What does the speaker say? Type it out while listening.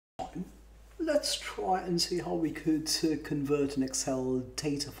Let's try and see how we could convert an Excel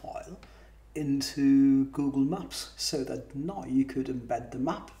data file into Google Maps so that now you could embed the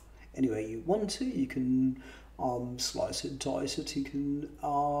map anywhere you want to. You can slice it, dice it, you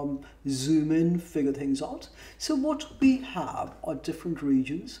can zoom in, figure things out. So what we have are different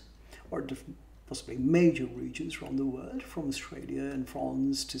regions, or different possibly major regions around the world, from Australia and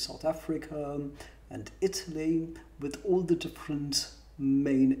France to South Africa and Italy, with all the different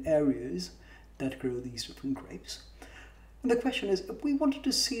main areas that grow these different grapes. And the question is, if we wanted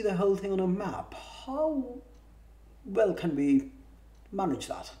to see the whole thing on a map, how well can we manage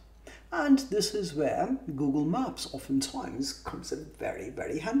that? And this is where Google Maps oftentimes comes in very,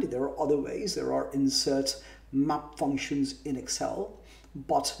 very handy. There are other ways. There are insert map functions in Excel,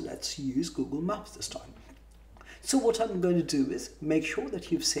 but let's use Google Maps this time. So what I'm going to do is make sure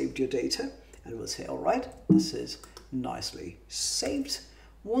that you've saved your data, and we'll say, all right, this is nicely saved.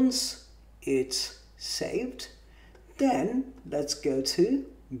 Once it's saved, then let's go to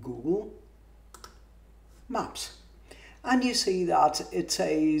Google Maps. And you see that it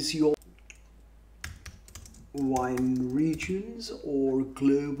says your wine regions or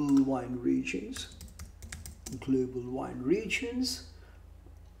global wine regions.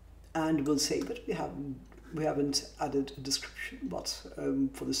 And we'll say, but we haven't added a description, but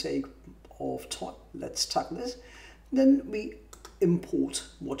for the sake of time, let's tackle this. Then we import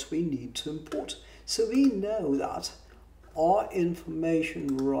what we need to import. So we know that our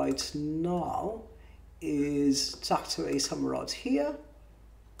information right now is tucked away somewhere out here,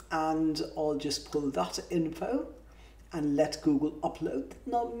 and I'll just pull that info and let Google upload.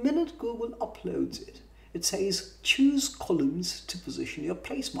 Now, the minute Google uploads it, it says choose columns to position your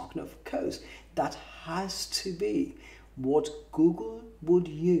place mark. Now, of course, that has to be what Google would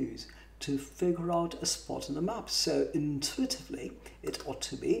use to figure out a spot on the map. So intuitively, it ought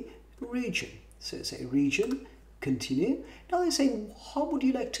to be region. So say region, continue. Now they're saying, how would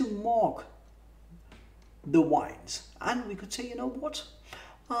you like to mark the wines? And we could say, you know what?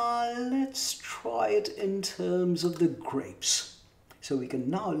 Let's try it in terms of the grapes. So we can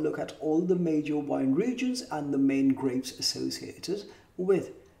now look at all the major wine regions and the main grapes associated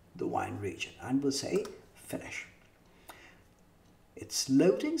with the wine region. And we'll say finish. It's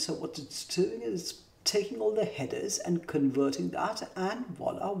loading, so what it's doing is taking all the headers and converting that, and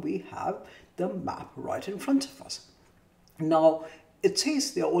voila, we have the map right in front of us. Now, it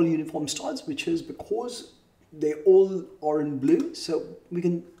says they're all uniform styles, which is because they all are in blue, so we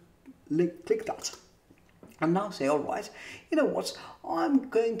can click that. And now say, all right, you know what, I'm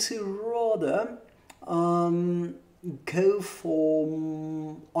going to rather go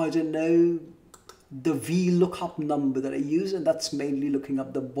for, I don't know, the VLOOKUP number that I use, and that's mainly looking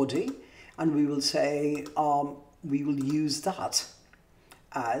up the body, and we will say we will use that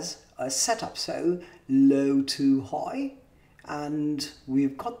as a setup, so low to high, and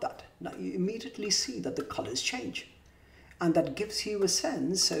we've got that. Now you immediately see that the colors change, and that gives you a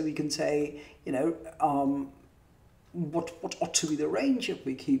sense. So we can say, you know, what ought to be the range. If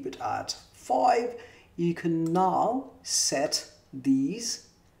we keep it at 5, you can now set these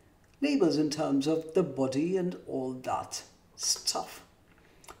labels in terms of the body and all that stuff.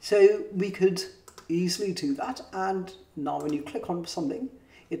 So we could easily do that, and now when you click on something,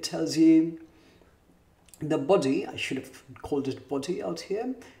 it tells you the body. I should have called it body out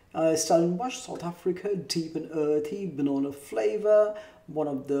here. Stellenbosch, South Africa, deep and earthy, banana flavor. One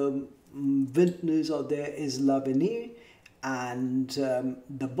of the vintners out there is Lavigny, and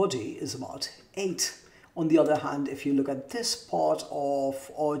the body is about 8. On the other hand, if you look at this part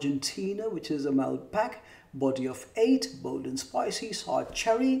of Argentina, which is a Malbec, body of 8, bold and spicy, sour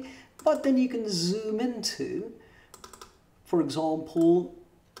cherry. But then you can zoom into, for example,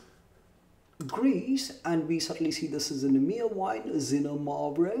 Greece, and we certainly see this is an EMEA wine, Zinno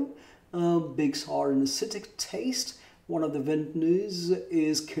Marlborough, big sour and acidic taste. One of the vintners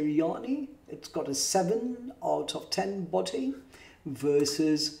is Kiriani. It's got a 7 out of 10 body,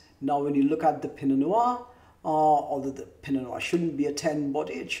 versus now when you look at the Pinot Noir, although the Pinot Noir shouldn't be a 10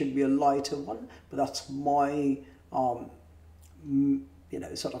 body, it should be a lighter one, but that's my you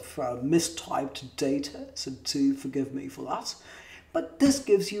know, sort of mistyped data, so do forgive me for that. But this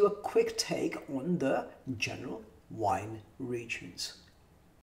gives you a quick take on the general wine regions.